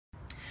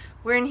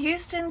We're in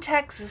Houston,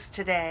 Texas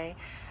today,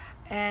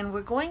 and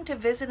we're going to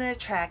visit an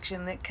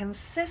attraction that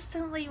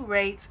consistently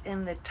rates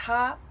in the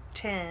top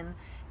 10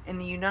 in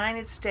the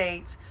United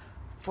States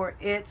for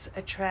its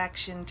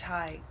attraction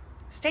type.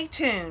 Stay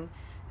tuned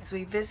as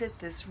we visit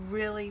this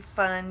really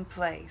fun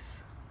place.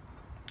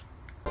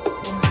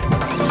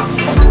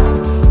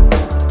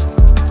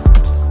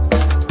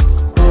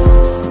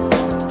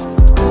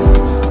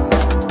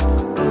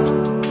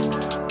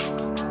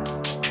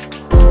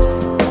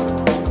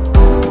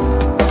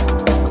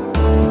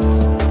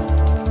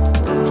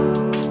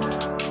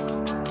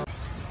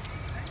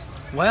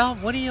 Well,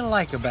 what do you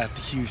like about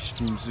the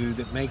Houston Zoo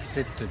that makes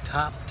it the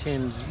top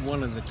 10,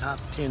 one of the top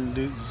 10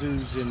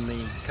 zoos in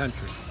the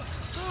country?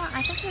 Well,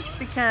 I think it's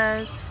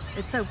because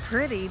it's so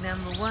pretty,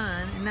 number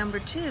one, and number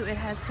two, it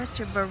has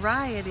such a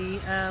variety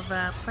of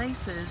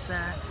places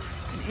and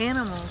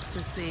animals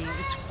to see.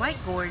 It's quite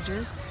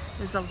gorgeous.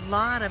 There's a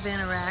lot of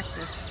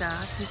interactive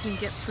stuff. You can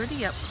get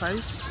pretty up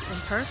close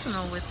and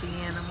personal with the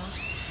animals.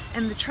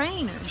 And the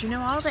trainers, you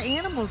know, all the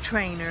animal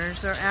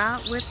trainers are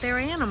out with their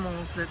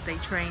animals that they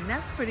train.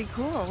 That's pretty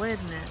cool,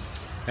 isn't it?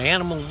 The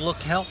animals look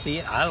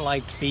healthy. I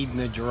liked feeding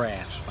the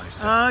giraffes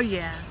myself. Oh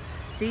yeah,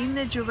 feeding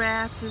the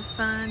giraffes is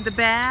fun. The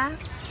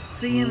bath,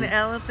 seeing the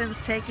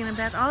elephants taking a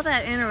bath, all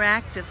that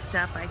interactive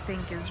stuff I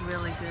think is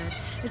really good.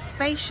 It's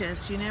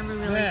spacious, you never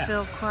really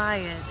feel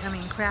crowded.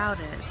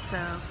 So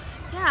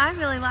yeah, I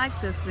really like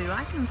this zoo.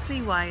 I can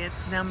see why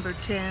it's number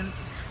 10.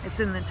 It's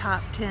in the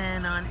top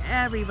 10 on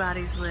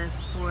everybody's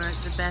list for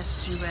the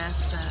best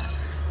U.S.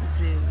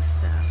 zoos.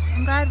 So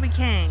I'm glad we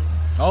came.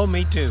 Oh,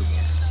 me too.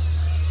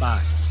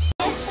 Bye. You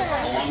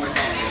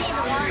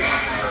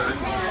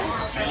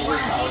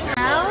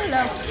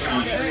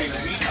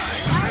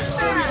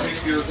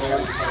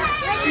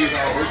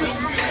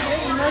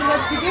know what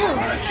to do,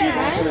 right?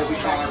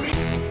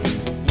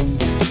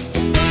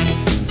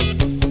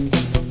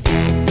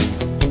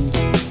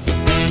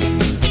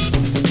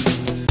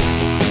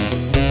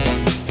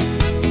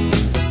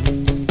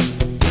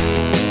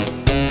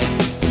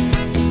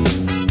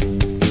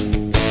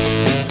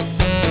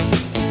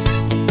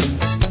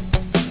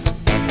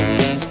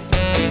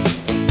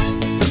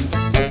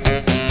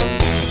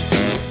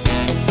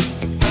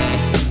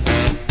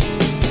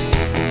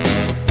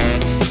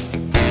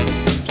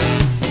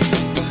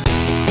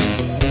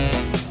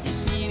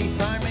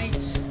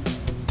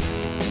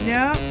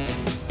 Yeah.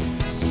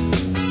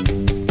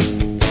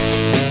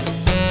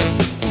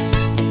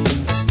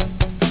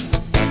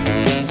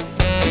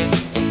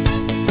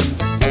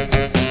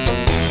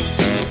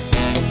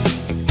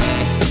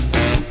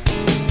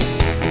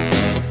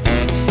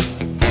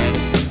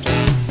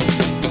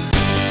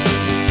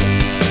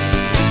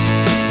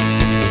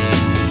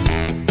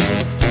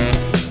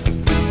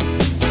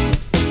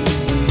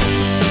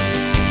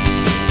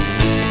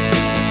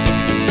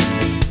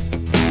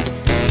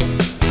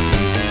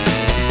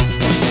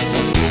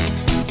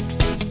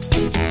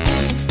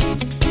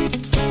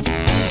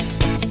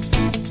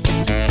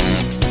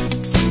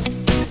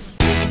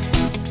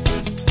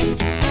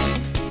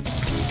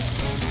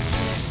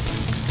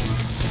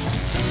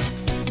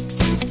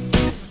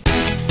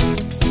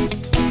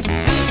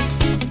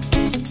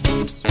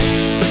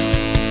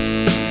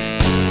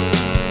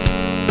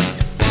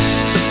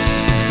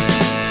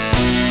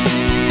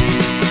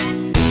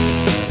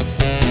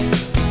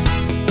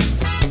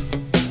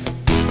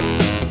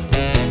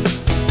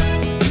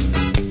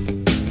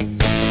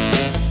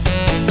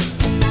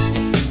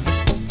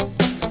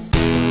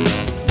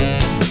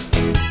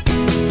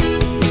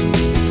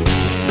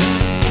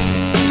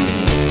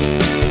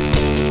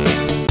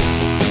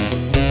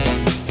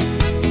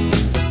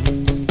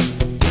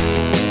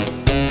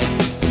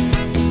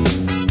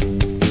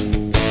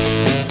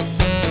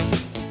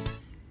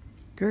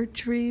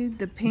 Gertrude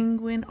the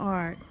Penguin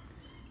Art.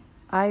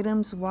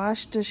 Items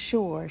washed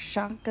ashore.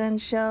 Shotgun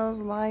shells,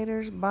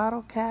 lighters,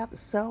 bottle caps,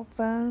 cell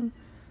phone,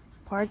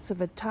 parts of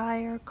a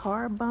tire,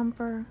 car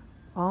bumper,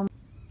 all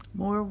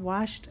more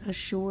washed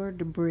ashore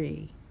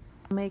debris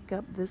make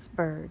up this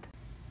bird.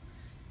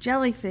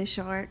 Jellyfish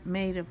art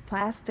made of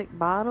plastic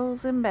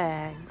bottles and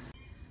bags.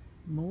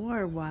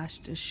 More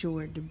washed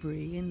ashore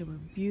debris into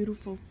a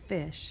beautiful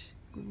fish.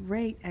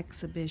 Great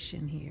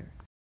exhibition here.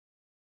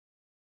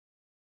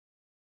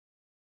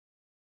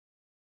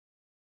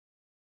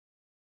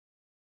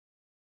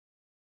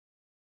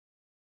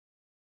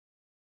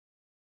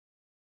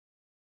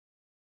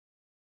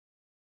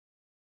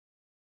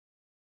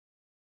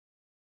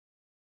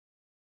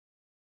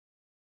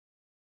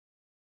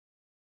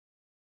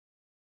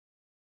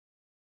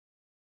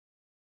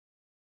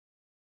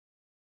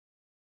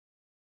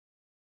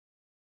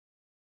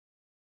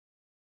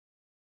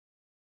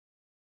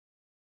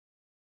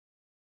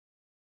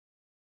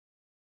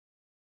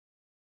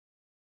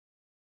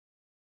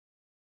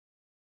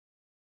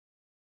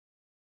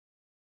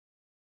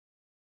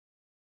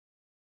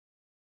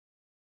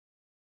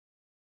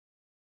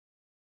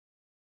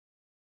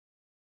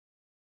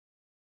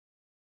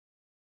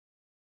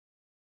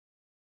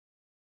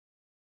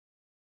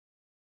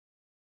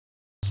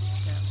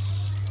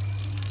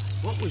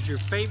 What was your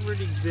favorite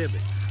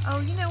exhibit? Oh,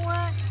 you know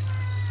what?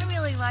 I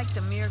really like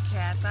the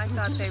meerkats. I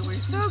thought they were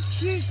so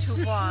cute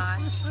to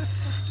watch.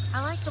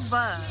 I like the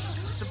bugs.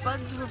 The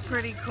bugs were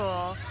pretty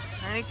cool.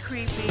 Kind of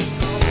creepy.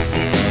 All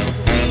the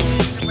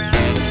weaving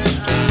around the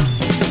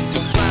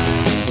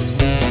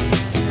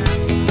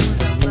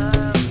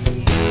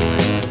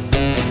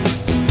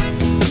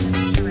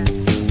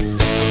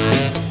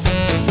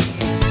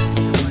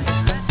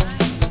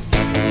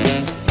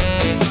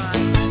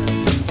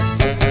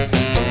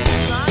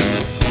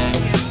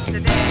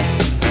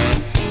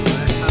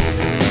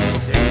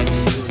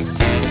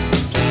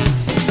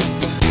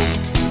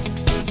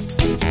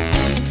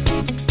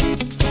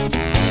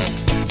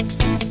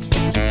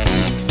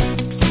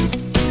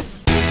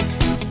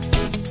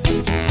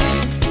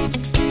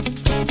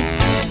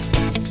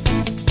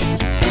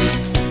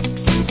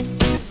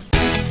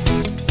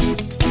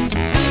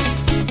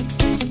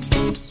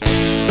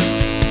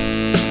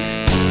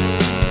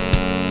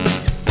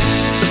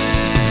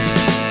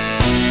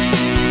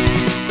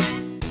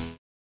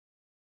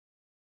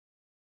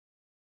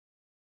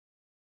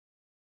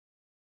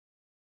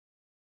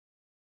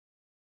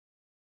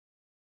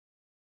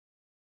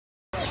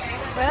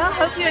Well,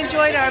 hope you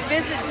enjoyed our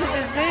visit to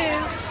the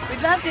zoo.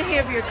 We'd love to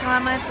hear your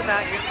comments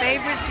about your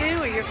favorite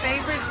zoo or your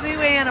favorite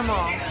zoo animal.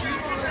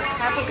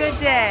 Have a good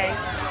day.